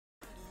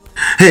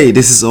Hey,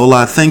 this is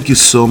Ola. Thank you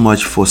so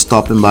much for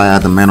stopping by at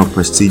the Man of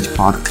Prestige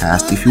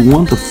podcast. If you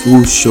want the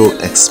full show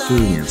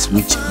experience,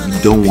 which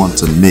you don't want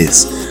to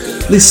miss,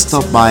 please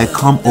stop by,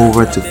 come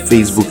over to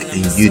Facebook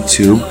and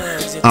YouTube.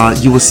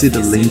 You will see the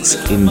links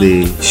in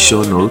the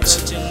show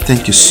notes.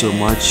 Thank you so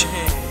much.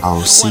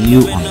 I'll see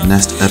you on the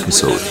next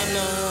episode.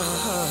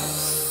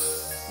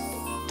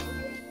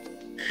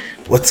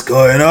 What's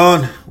going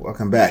on?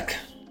 Welcome back.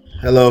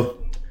 Hello.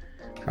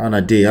 How on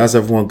a day? How's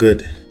everyone?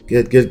 Good?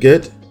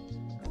 Good.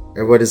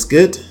 Everybody's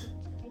good?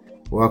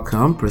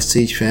 Welcome,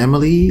 Prestige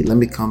family. Let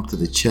me come to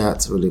the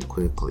chat really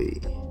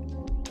quickly.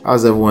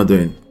 How's everyone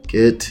doing?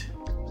 Good?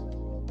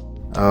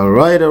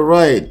 Alright.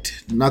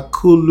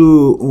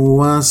 Nakulu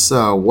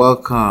Nwansa,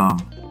 welcome.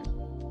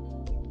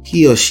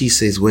 He or she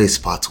says, where's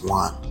part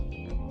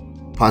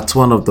one? Part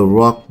one of the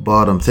rock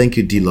bottom. Thank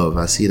you, D-Love.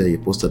 I see that you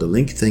posted a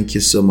link. Thank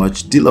you so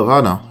much. D-Love,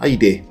 how now? How you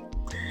doing?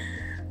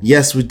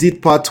 Yes, we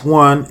did part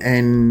one,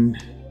 and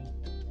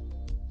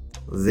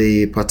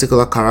the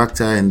particular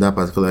character in that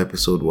particular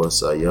episode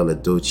was Yale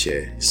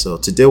Doche. So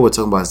today we're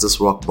talking about this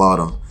rock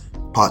bottom,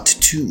 part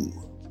 2.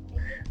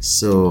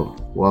 So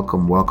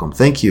welcome.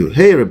 Thank you.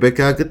 Hey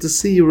Rebecca, good to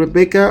see you,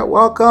 Rebecca.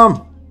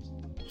 Welcome.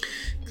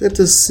 Good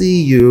to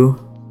see you.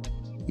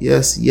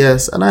 Yes.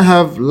 And I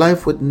have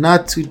Life with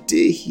Nat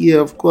today here,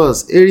 of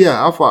course. Area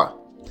Alpha.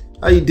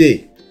 How you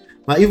doing?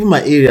 Even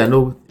my area,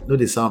 no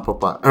they sound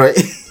proper. Alright.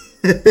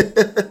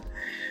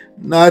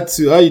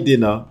 Natu, how you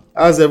doing now?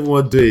 How's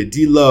everyone doing?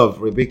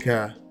 D-Love,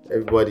 Rebecca,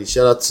 everybody,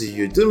 shout out to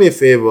you. Do me a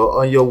favor,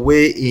 on your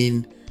way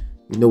in,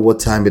 you know what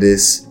time it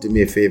is. Do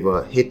me a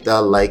favor, hit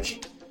that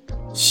like,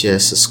 share,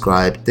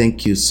 subscribe.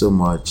 Thank you so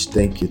much.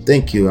 Thank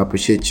you. I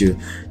appreciate you.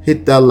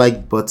 Hit that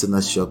like button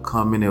as you're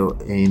coming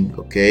in,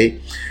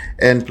 okay?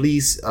 And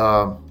please,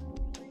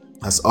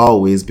 as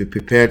always, be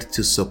prepared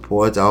to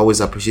support. I always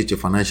appreciate your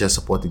financial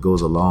support. It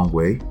goes a long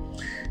way.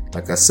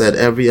 Like I said,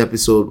 every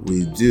episode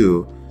we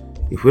do,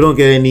 if we don't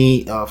get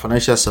any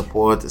financial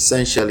support,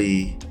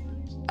 essentially,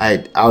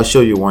 I'll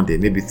show you one day,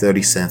 maybe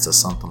 30 cents or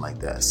something like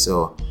that.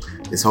 So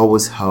it's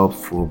always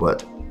helpful.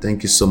 But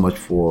thank you so much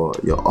for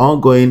your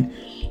ongoing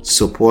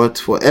support.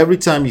 For every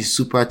time you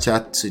super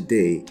chat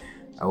today,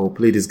 I will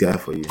play this guy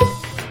for you.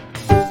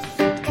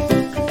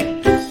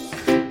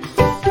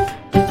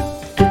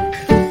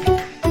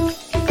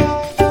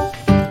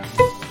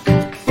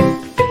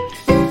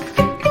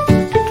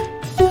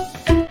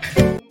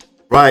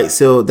 Right,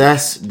 so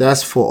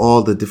that's for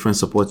all the different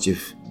support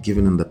you've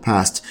given in the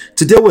past.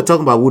 Today we're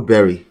talking about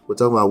Woodberry.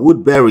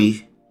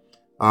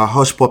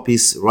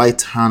 Hushpuppi's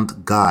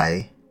right-hand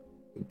guy.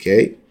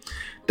 Okay,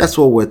 that's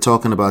what we're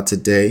talking about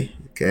today.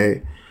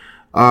 Okay,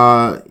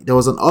 there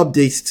was an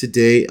update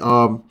today.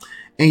 And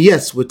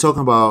yes, we're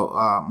talking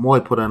about more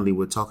importantly,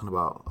 we're talking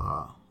about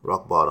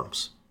rock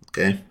bottoms.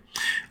 Okay,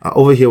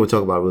 over here we're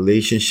talking about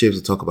relationships.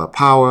 We talk about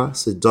power,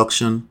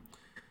 seduction.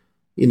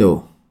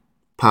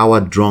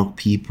 Power drunk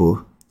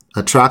people,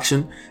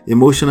 attraction,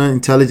 emotional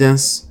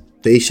intelligence,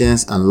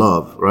 patience, and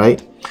love,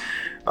 right?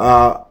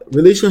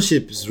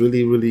 Relationship is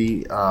really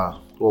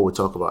what we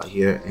talk about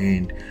here.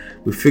 And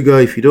we figure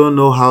if you don't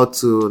know how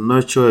to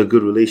nurture a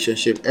good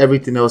relationship,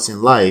 everything else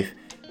in life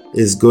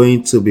is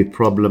going to be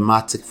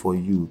problematic for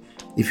you.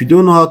 If you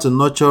don't know how to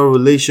nurture a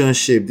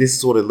relationship, this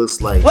is what it looks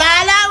like.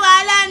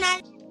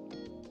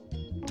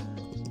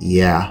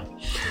 Yeah.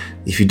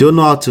 If you don't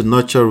know how to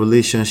nurture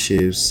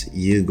relationships,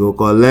 you go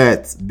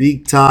collect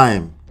big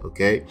time.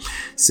 Okay,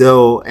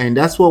 so and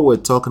that's what we're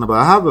talking about.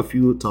 I have a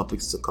few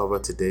topics to cover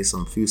today,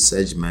 some few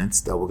segments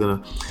that we're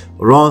gonna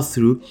run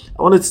through.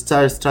 I wanted to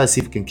try to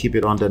see if we can keep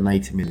it under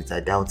 90 minutes.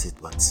 I doubt it,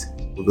 but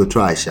we'll go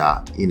try,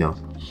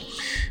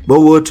 But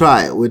we'll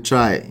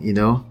try,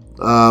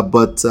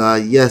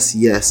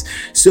 yes.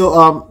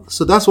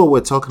 So that's what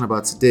we're talking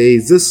about today.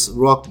 Is this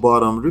rock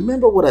bottom?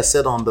 Remember what I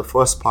said on the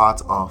first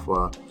part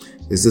of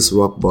is this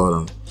rock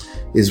bottom?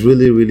 Is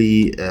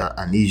really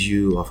an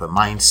issue of a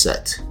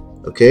mindset.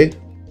 Okay,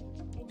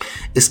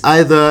 it's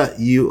either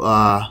you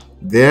are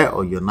there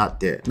or you're not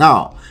there.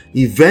 Now,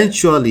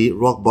 eventually,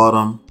 rock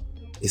bottom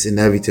is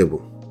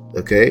inevitable.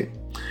 Okay,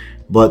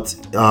 but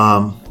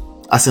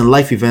as in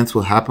life, events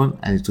will happen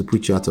and it will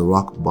put you at a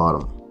rock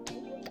bottom.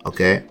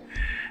 Okay,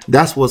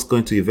 that's what's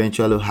going to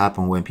eventually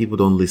happen when people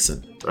don't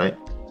listen, right?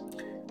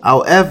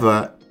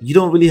 However, you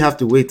don't really have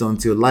to wait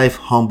until life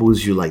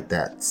humbles you like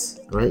that,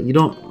 right? You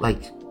don't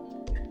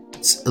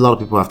a lot of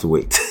people have to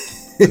wait.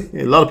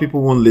 A lot of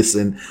people won't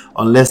listen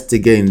unless they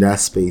get in that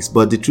space.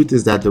 But the truth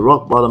is that the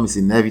rock bottom is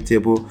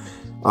inevitable.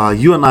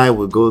 You and I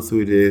will go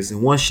through this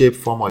in one shape,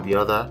 form, or the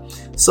other.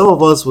 Some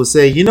of us will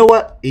say, you know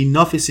what?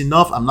 Enough is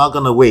enough. I'm not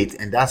going to wait.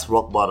 And that's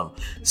rock bottom.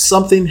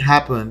 Something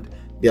happened.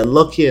 They're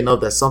lucky enough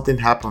that something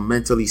happened,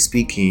 mentally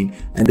speaking,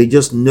 and they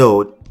just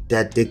know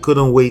that they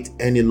couldn't wait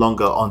any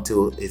longer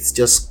until it's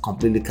just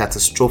completely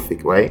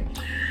catastrophic, right?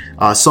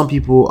 Some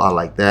people are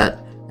like that.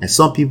 And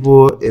some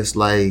people, it's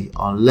like,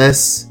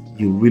 unless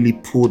you really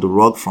pull the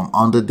rug from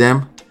under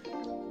them,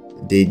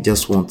 they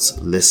just won't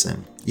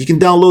listen. You can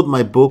download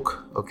my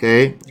book,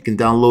 okay? You can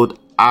download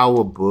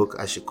our book.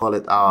 I should call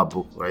it our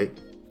book, right?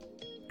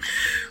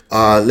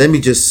 Let me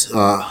just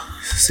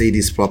say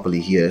this properly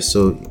here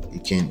so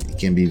it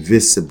can be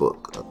visible.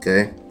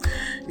 Okay,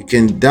 you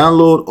can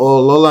download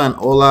Lola and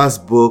Ola's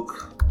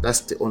book.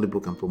 That's the only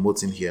book I'm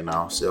promoting here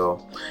now.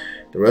 So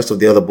the rest of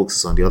the other books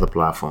is on the other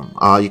platform.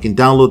 You can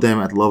download them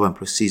at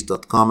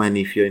loveandprestige.com. And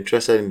if you're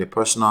interested in the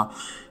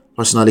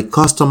personally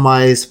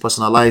customized,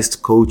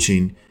 personalized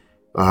coaching,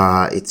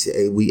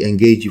 we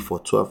engage you for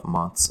 12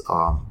 months.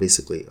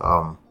 Basically,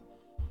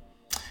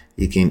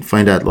 you can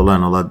find that at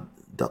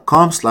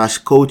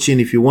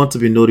loveandola.com/coaching. If you want to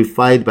be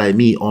notified by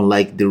me,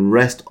 unlike the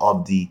rest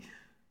of the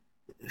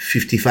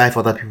 55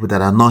 other people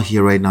that are not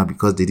here right now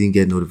because they didn't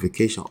get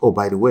notification. Oh,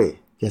 by the way,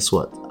 guess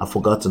what? I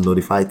forgot to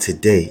notify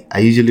today. I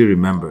usually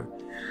remember.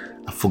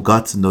 I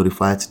forgot to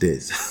notify today.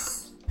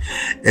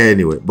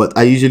 Anyway, but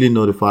I usually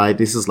notify.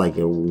 This is like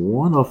a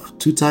 1 of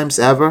 2 times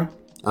ever.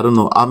 I don't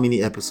know how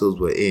many episodes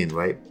we're in,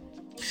 right?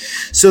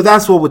 So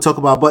that's what we'll talk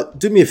about. But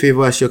do me a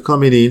favor as you're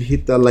coming in,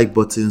 hit that like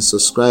button,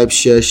 subscribe,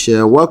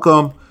 share.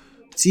 Welcome,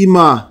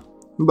 Tima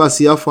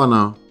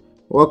Mbasiafana.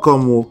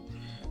 Welcome,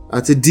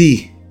 at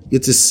D.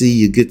 Good to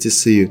see you.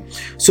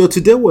 So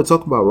today we're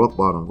talking about rock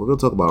bottom. We're going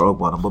to talk about rock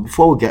bottom. But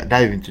before we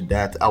dive into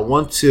that, I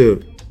want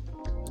to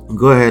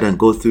go ahead and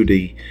go through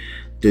the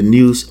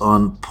news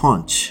on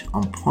Punch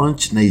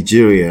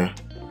Nigeria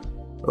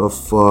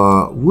of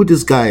who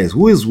this guy is.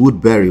 Who is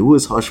Woodberry? Who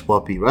is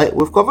Hushpuppi? Right?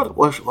 We've covered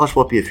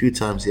Hushpuppi a few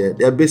times here.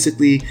 They're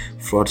basically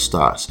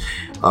fraudsters.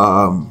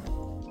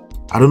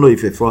 I don't know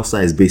if a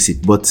fraudster is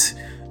basic, but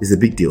it's a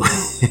big deal,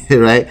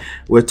 right?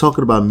 We're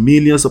talking about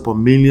millions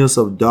upon millions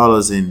of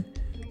dollars in.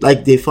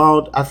 Like I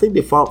think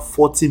they found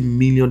 $40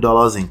 million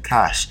in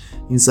cash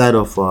inside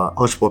of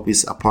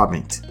Hushpuppi's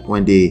apartment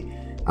when they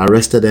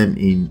arrested them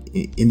in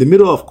the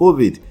middle of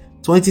COVID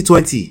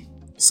 2020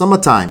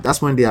 summertime.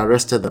 That's when they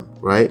arrested them,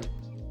 right?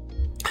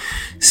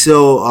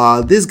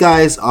 So these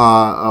guys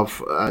are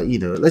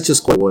let's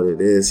just call it what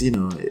it is,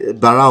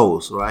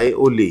 baraos, right?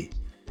 Ole.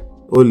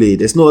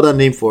 There's no other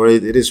name for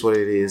it. It is what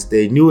it is.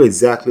 They knew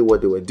exactly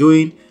what they were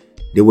doing.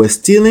 They were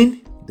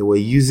stealing. They were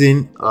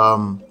using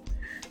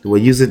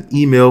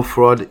email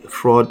fraud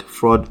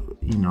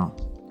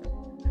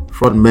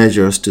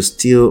measures to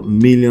steal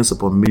millions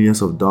upon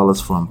millions of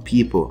dollars from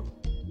people.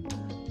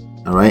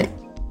 All right.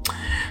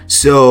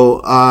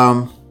 So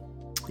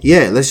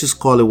let's just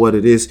call it what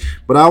it is.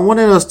 But I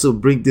wanted us to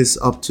bring this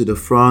up to the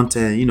front,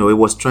 and it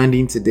was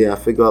trending today. I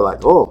figured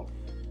like,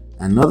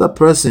 another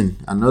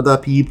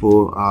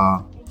people.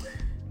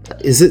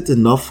 Is it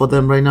enough for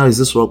them right now? Is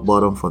this rock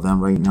bottom for them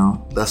right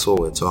now? That's what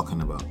we're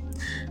talking about.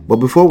 But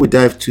before we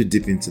dive too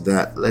deep into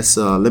that,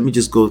 let me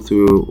just go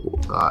through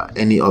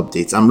any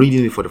updates. I'm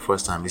reading it for the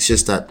first time. It's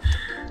just that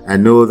I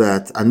know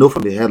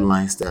from the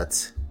headlines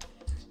that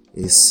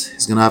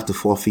he's gonna have to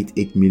forfeit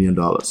 $8 million.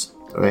 All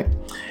right.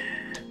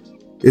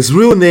 His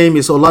real name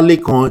is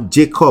Olalekan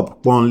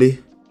Jacob Ponle.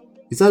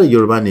 Is that a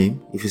Yoruba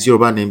name? If it's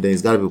Yoruba name, then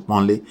it's gotta be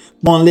Ponle.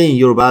 Ponle in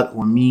Yoruba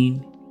will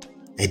mean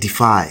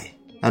edify.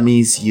 That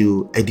means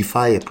you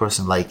edify a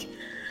person. Like,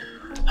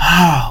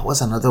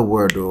 what's another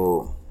word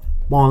though?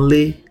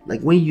 Ponle,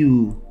 like when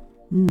you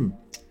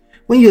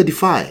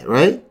edify,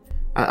 right?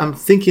 I'm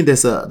thinking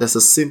there's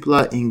a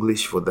simpler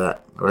English for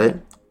that, right?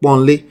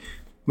 Ponle,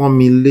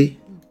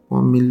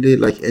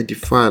 like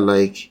edify,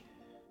 like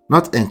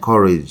not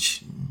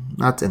encourage,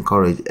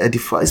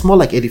 edify. It's more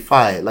like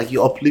edify, like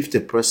you uplift a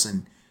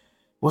person.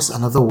 What's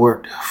another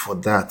word for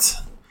that?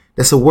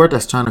 There's a word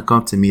that's trying to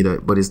come to me,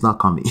 but it's not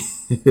coming.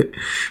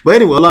 But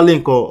anyway,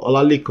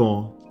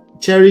 Olalikon,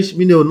 cherish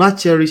me, no, not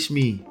cherish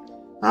me.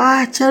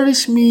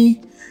 Cherish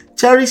me.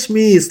 Cherish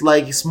me is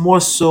like, it's more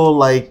so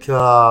like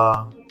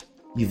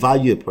you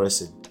value a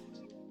person.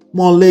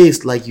 Ponle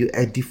is like you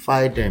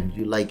edify them.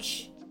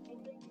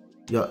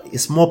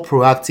 It's more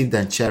proactive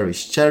than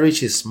cherish.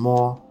 Cherish is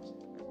more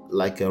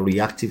like a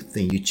reactive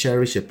thing. You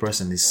cherish a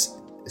person. It's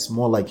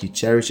more like you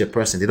cherish a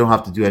person. They don't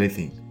have to do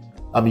anything.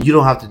 I mean, you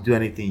don't have to do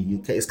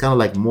anything. It's kind of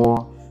like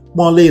more.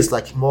 Ponle is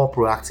like more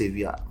proactive.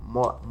 Yeah,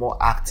 more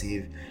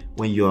active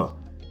when you're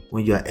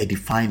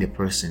edifying a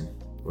person,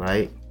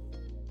 right?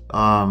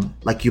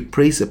 Like you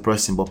praise a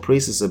person, but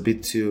praise is a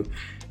bit too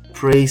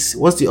praise.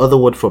 What's the other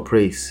word for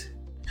praise?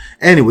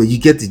 Anyway, you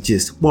get the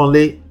gist.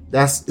 Ponle,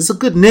 it's a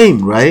good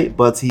name, right?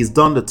 But he's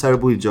done the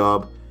terrible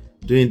job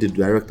doing the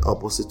direct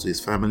opposite to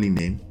his family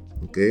name.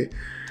 Okay,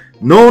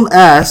 known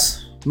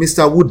as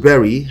Mr.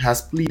 Woodberry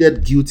has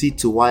pleaded guilty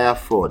to wire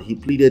fraud. He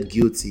pleaded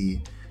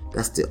guilty.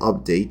 That's the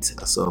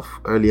update as of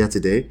earlier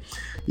today.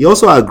 He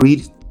also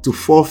agreed to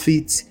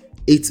forfeit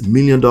 $8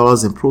 million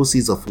in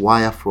proceeds of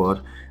wire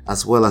fraud,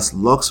 as well as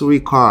luxury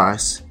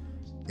cars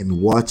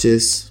and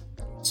watches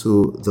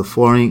to the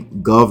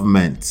foreign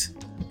government.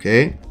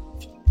 Okay?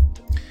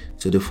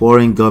 To the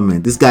foreign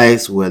government. These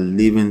guys were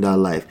living that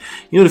life.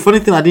 The funny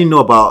thing I didn't know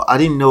about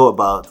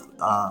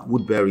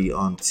Woodberry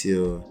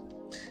until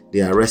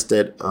they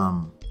arrested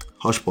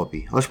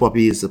Hushpuppi.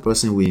 Hushpuppi is the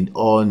person we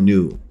all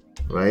knew,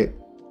 right?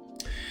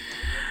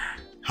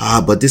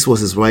 But this was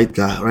his right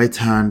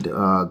hand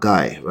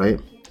guy, right?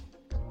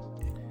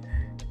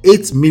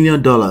 $8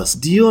 million.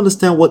 Do you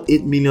understand what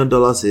 $8 million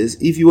is?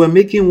 If you were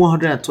making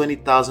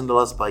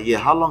 $120,000 per year,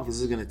 how long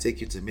is it going to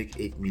take you to make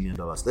 $8 million?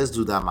 Let's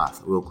do that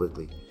math real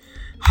quickly.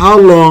 How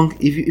long,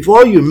 if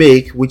all you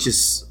make, which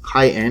is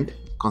high end,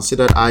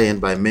 considered high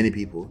end by many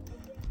people,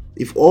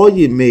 if all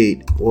you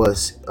made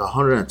was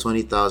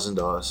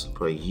 $120,000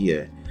 per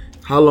year,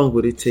 how long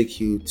would it take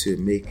you to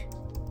make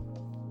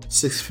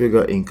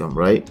six-figure income,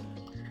 right?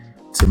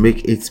 To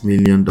make $8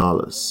 million.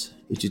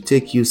 It should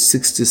take you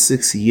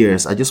 66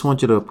 years. I just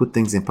want you to put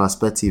things in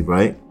perspective,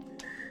 right?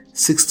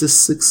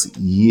 66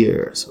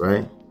 years,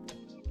 right?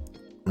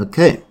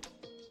 Okay.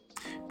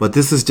 But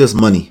this is just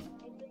money.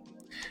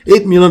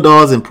 $8 million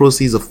in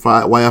proceeds of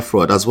wire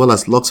fraud, as well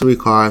as luxury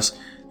cars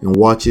and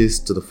watches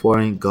to the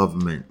foreign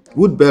government.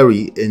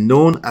 Woodberry, a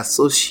known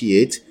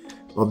associate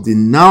of the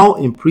now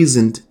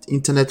imprisoned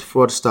internet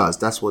fraudsters,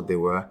 that's what they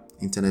were,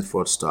 internet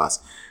fraudsters.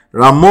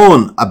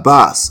 Ramon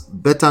Abbas,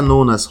 better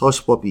known as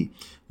Hushpuppi,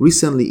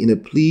 recently in a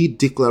plea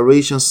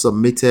declaration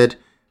submitted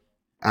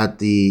at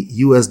the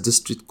U.S.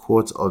 District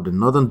Court of the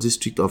Northern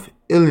District of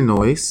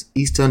Illinois,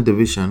 Eastern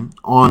Division,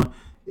 on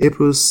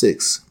April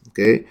 6.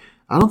 Okay,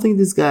 I don't think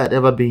this guy had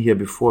ever been here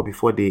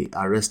before they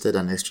arrested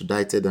and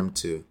extradited them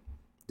to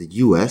the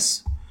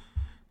U.S.,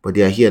 but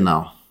they are here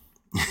now.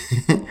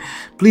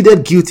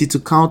 Pleaded guilty to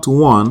count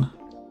one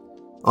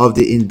of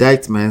the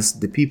indictments,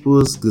 the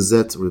People's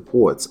Gazette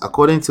reports.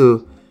 According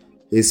to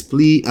his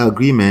plea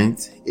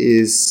agreement,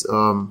 is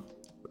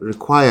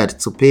required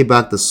to pay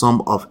back the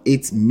sum of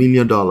 $8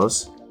 million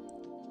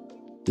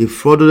he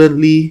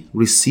fraudulently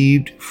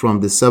received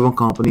from the 7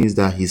 companies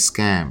that he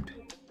scammed.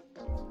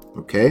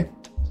 Okay.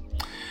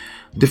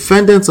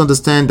 Defendants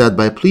understand that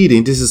by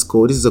pleading, this is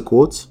a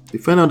quote.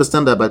 Defendants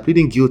understand that by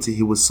pleading guilty,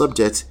 he was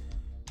subject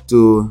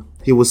to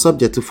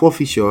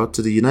forfeiture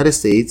to the United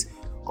States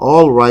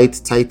all right,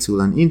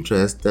 title, and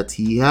interest that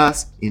he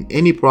has in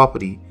any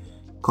property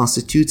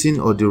constituting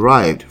or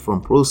derived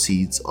from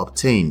proceeds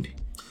obtained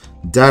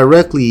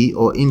directly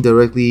or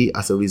indirectly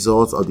as a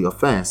result of the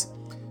offense,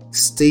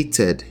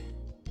 stated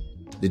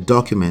the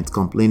document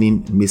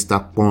complaining Mr.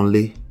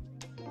 Pomle.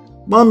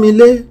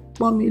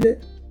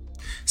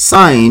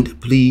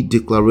 Signed plea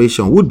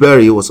declaration.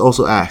 Woodberry was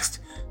also asked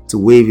to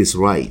waive his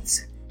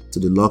rights to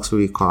the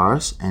luxury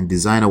cars and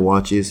designer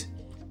watches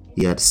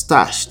he had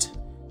stashed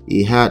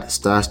in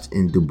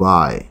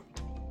Dubai.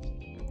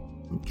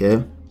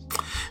 Okay.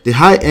 The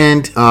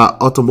high-end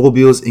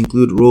automobiles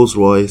include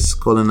Rolls-Royce,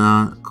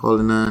 Cullinan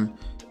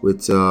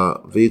with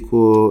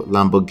vehicle,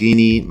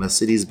 Lamborghini,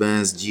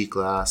 Mercedes-Benz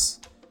G-Class,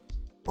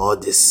 all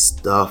this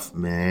stuff,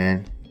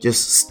 man.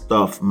 Just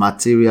stuff,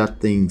 material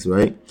things,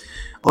 right?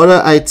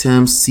 Other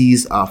items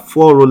seized are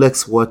 4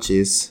 Rolex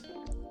watches.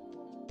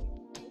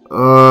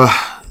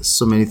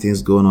 So many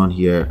things going on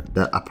here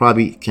that I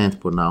probably can't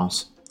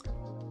pronounce.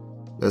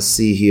 Let's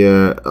see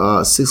here.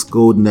 6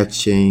 gold neck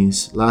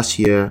chains. Last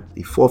year,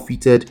 he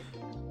forfeited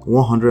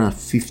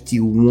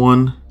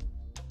 151.8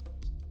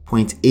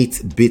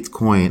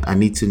 Bitcoin. I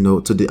need to know,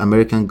 to the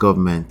American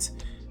government.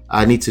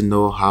 I need to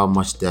know how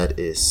much that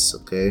is.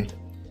 Okay,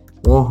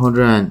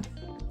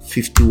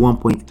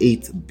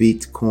 151.8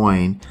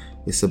 Bitcoin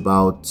is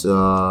about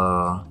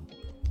well,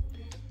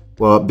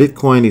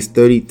 Bitcoin is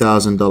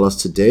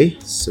 $30,000 today,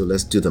 so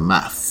let's do the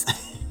math.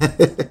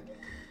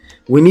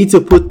 We need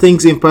to put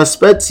things in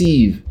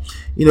perspective,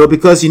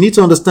 because you need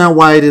to understand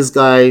why these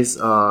guys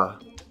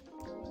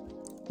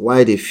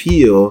why they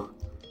feel,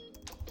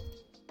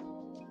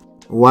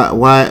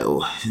 why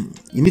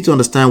you need to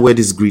understand where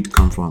this greed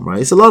come from,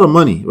 right? It's a lot of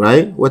money,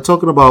 right? We're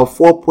talking about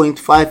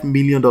 $4.5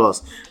 million.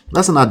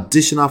 That's an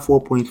additional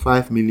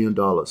 $4.5 million,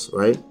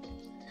 right?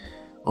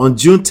 On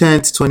June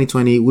 10th,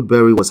 2020,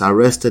 Woodberry was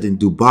arrested in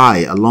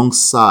Dubai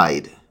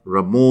alongside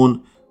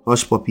Ramon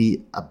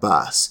Hushpuppi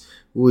Abbas,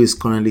 who is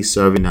currently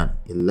serving an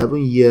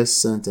 11-year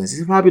sentence.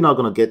 He's probably not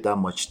going to get that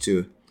much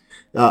too.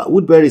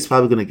 Woodberry is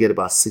probably going to get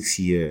about 6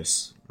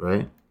 years,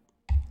 right?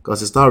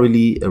 Because it's not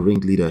really a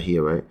ringleader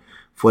here, right?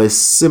 For a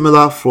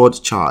similar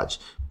fraud charge.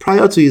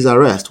 Prior to his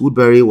arrest,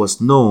 Woodberry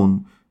was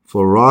known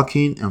for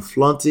rocking and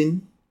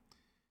flaunting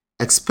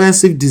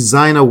expensive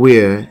designer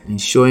wear and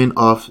showing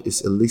off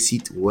his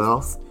illicit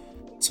wealth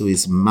to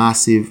his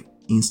massive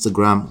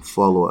Instagram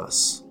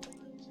followers.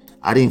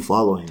 I didn't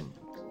follow him.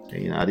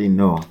 I didn't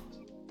know.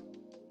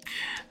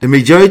 The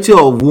majority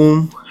of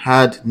whom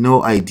had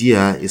no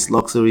idea his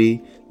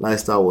luxury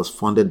lifestyle was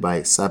funded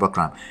by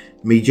cybercrime.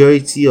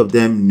 Majority of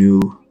them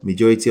knew.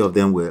 Majority of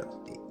them were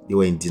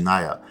in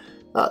denial.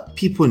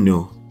 People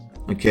knew.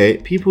 Okay,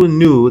 people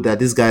knew that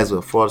these guys were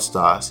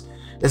fraudsters.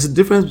 There's a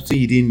difference between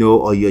you didn't know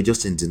or you're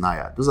just in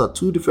denial. Those are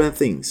two different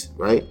things,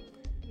 right?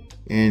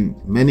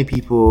 And many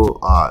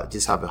people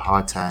just have a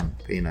hard time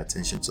paying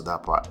attention to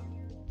that part.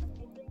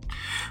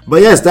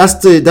 But yes, that's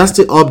the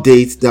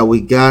update that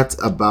we got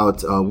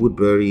about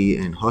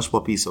Woodberry, and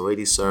Hushpuppi is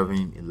already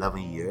serving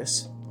 11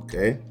 years.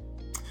 Okay,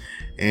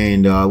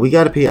 and we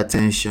got to pay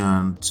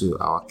attention to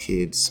our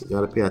kids. We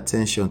got to pay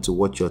attention to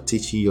what you're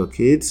teaching your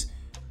kids.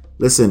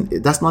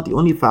 Listen, that's not the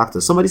only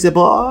factor. Somebody said,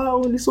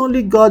 but it's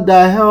only God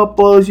that help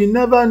us. You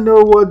never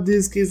know what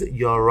these kids.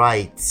 You're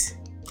right.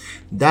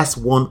 That's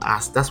one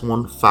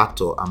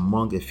factor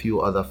among a few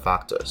other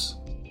factors.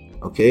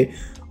 Okay,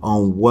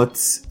 on what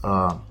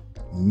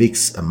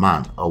makes a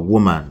man, a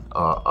woman,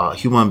 a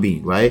human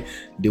being, right?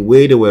 The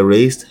way they were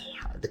raised,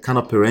 the kind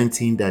of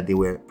parenting that they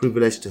were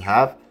privileged to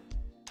have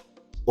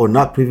or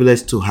not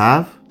privileged to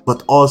have,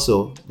 but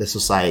also the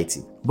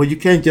society. But you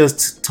can't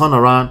just turn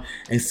around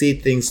and say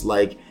things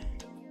like,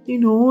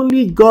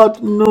 only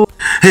God knows.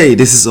 Hey,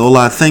 this is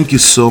Ola. Thank you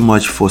so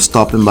much for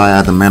stopping by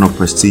at the Men of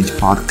Prestige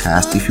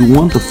podcast. If you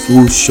want the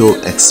full show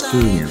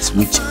experience,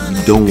 which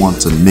you don't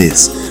want to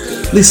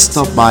miss, please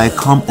stop by,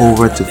 come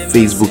over to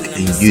Facebook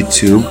and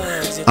YouTube.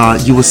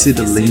 You will see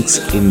the links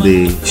in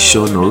the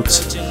show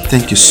notes.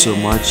 Thank you so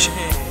much.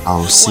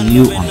 I'll see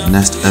you on the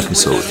next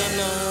episode.